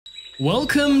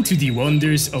Welcome to the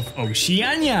Wonders of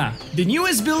Oceania! The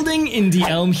newest building in the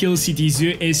Elm Hill City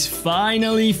Zoo is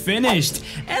finally finished,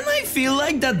 and I feel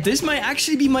like that this might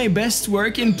actually be my best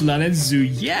work in Planet Zoo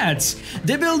yet.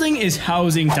 The building is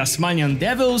housing Tasmanian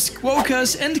Devils,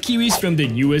 Quokkas and Kiwis from the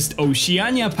newest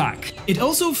Oceania Pack. It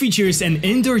also features an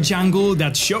indoor jungle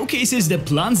that showcases the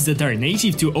plants that are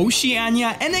native to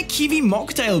Oceania and a kiwi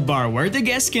mocktail bar where the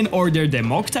guests can order the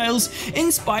mocktails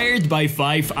inspired by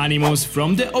 5 animals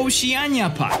from the Oceania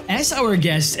Pack. As our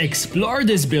guests explore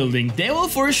this building, they will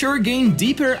for sure gain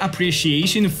deeper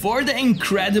appreciation for the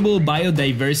incredible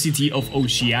biodiversity of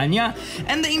Oceania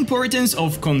and the importance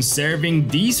of conserving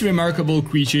these remarkable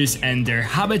creatures and their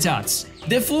habitats.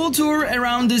 The full tour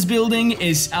around this building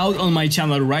is out on my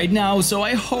channel right now, so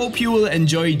I hope you will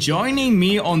enjoy joining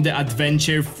me on the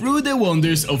adventure through the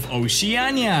wonders of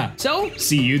Oceania. So,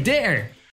 see you there!